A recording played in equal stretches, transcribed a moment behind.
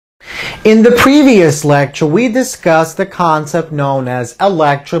In the previous lecture, we discussed the concept known as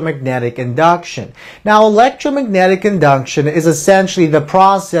electromagnetic induction. Now, electromagnetic induction is essentially the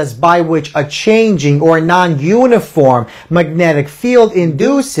process by which a changing or non-uniform magnetic field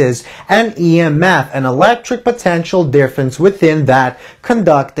induces an EMF, an electric potential difference within that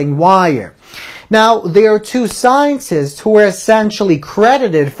conducting wire. Now, there are two scientists who were essentially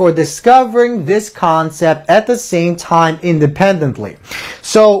credited for discovering this concept at the same time independently.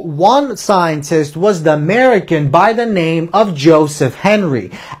 So, one scientist was the American by the name of Joseph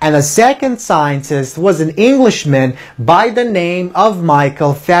Henry, and a second scientist was an Englishman by the name of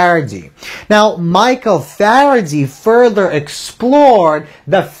Michael Faraday. Now, Michael Faraday further explored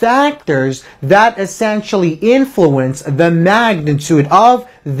the factors that essentially influence the magnitude of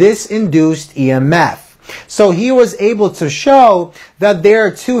this induced EMF. So he was able to show that there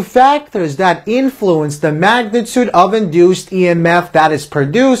are two factors that influence the magnitude of induced EMF that is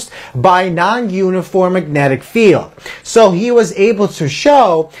produced by non-uniform magnetic field. So he was able to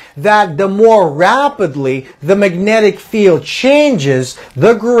show that the more rapidly the magnetic field changes,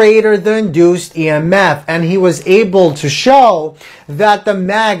 the greater the induced EMF. And he was able to show that the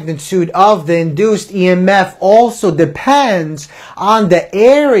magnitude of the induced EMF also depends on the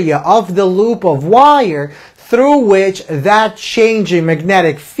area of the loop of wire through which that changing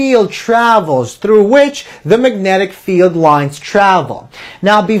magnetic field travels, through which the magnetic field lines travel.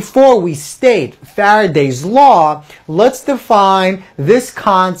 Now, before we state Faraday's law, let's define this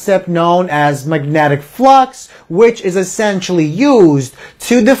concept known as magnetic flux, which is essentially used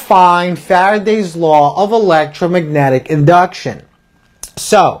to define Faraday's law of electromagnetic induction.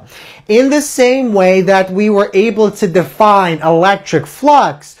 So, in the same way that we were able to define electric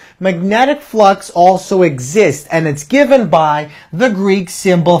flux, magnetic flux also exists, and it's given by the Greek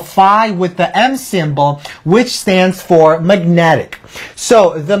symbol phi with the M symbol, which stands for magnetic.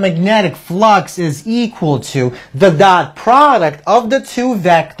 So the magnetic flux is equal to the dot product of the two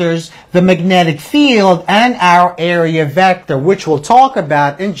vectors, the magnetic field and our area vector, which we'll talk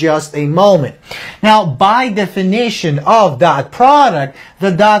about in just a moment. Now, by definition of dot product,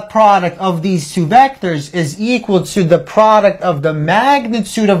 the dot product of these two vectors is equal to the product of the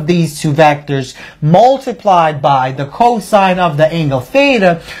magnitude of these two vectors multiplied by the cosine of the angle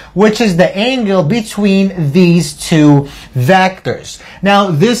theta, which is the angle between these two vectors.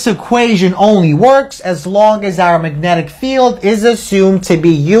 Now, this equation only works as long as our magnetic field is assumed to be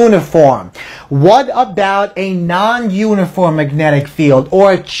uniform. What about a non-uniform magnetic field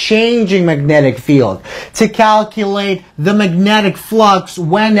or a changing magnetic field? To calculate the magnetic flux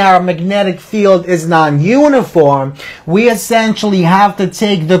when our magnetic field is non-uniform, we essentially have to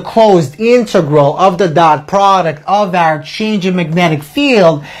take the closed integral of the dot product of our changing magnetic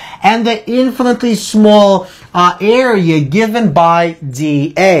field and the infinitely small area given by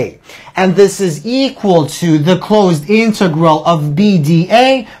dA. And this is equal to the closed integral of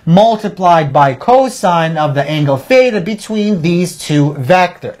BdA multiplied by cosine of the angle theta between these two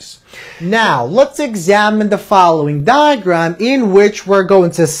vectors. Now, let's examine the following diagram in which we're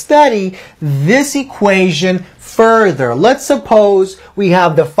going to study this equation further. Let's suppose we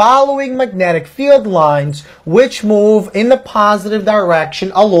have the following magnetic field lines which move in the positive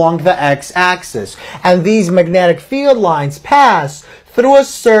direction along the x-axis. And these magnetic field lines pass through a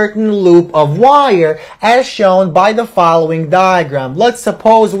certain loop of wire as shown by the following diagram. Let's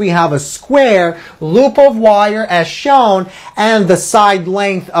suppose we have a square loop of wire as shown, and the side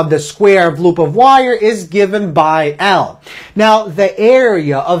length of the square loop of wire is given by L. Now, the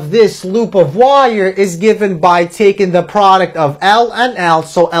area of this loop of wire is given by taking the product of L and L,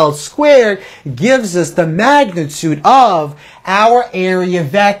 so L squared gives us the magnitude of our area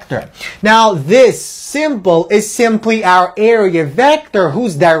vector. Now, this symbol is simply our area vector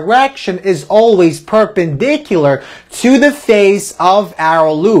whose direction is always perpendicular to the face of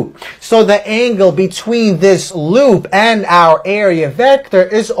our loop. So the angle between this loop and our area vector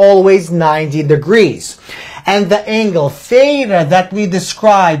is always 90 degrees. And the angle theta that we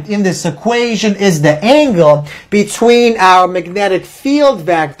described in this equation is the angle between our magnetic field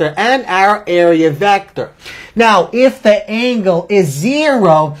vector and our area vector. Now, if the angle is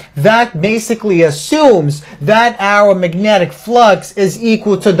 0, that basically assumes that our magnetic flux is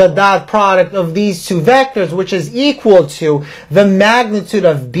equal to the dot product of these two vectors, which is equal to the magnitude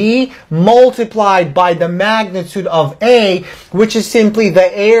of B multiplied by the magnitude of A, which is simply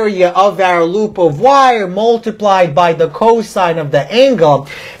the area of our loop of wire multiplied by the cosine of the angle.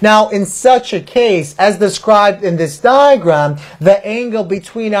 Now, in such a case, as described in this diagram, the angle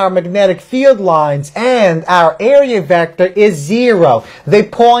between our magnetic field lines and our our area vector is 0. They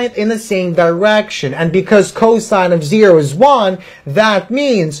point in the same direction. And because cosine of 0 is 1, that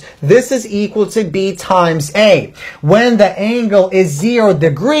means this is equal to B times A. When the angle is 0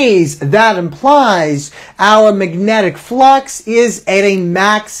 degrees, that implies our magnetic flux is at a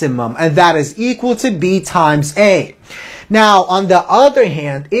maximum, and that is equal to B times A. Now, on the other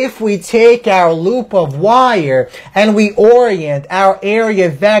hand, if we take our loop of wire and we orient our area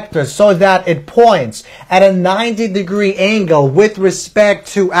vector so that it points at a 90-degree angle with respect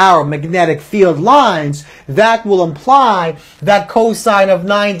to our magnetic field lines, that will imply that cosine of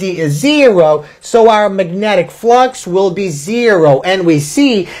 90 is 0, so our magnetic flux will be 0. And we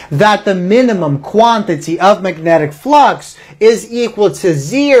see that the minimum quantity of magnetic flux is equal to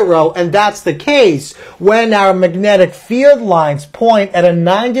 0, and that's the case when our magnetic field lines point at a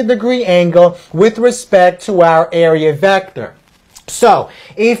 90-degree angle with respect to our area vector. So,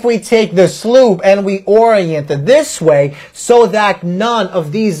 if we take this loop and we orient it this way so that none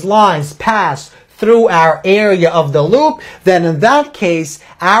of these lines pass through our area of the loop, then in that case,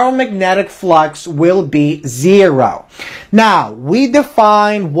 our magnetic flux will be 0. Now, we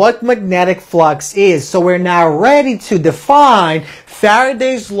define what magnetic flux is, so we're now ready to define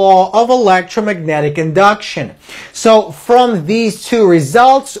Faraday's law of electromagnetic induction. So from these two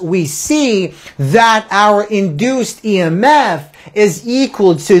results, we see that our induced EMF is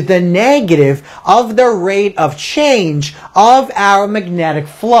equal to the negative of the rate of change of our magnetic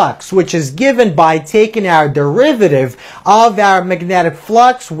flux, which is given by taking our derivative of our magnetic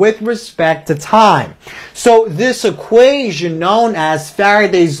flux with respect to time. So this equation known as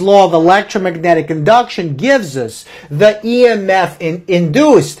Faraday's law of electromagnetic induction gives us the EMF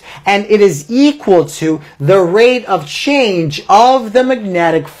induced, and it is equal to the rate of change of the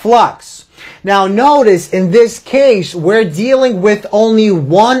magnetic flux. Now notice in this case we're dealing with only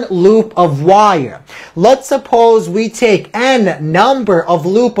one loop of wire. Let's suppose we take n number of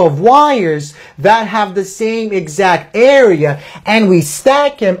loop of wires that have the same exact area and we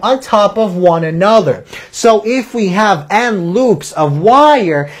stack them on top of one another. So if we have n loops of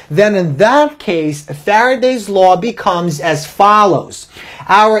wire, then in that case Faraday's law becomes as follows.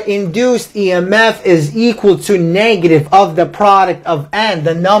 Our induced EMF is equal to negative of the product of n,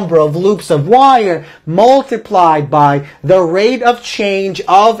 the number of loops of wire, multiplied by the rate of change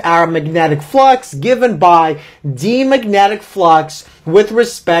of our magnetic flux given by d magnetic flux with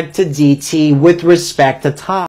respect to dt with respect to time.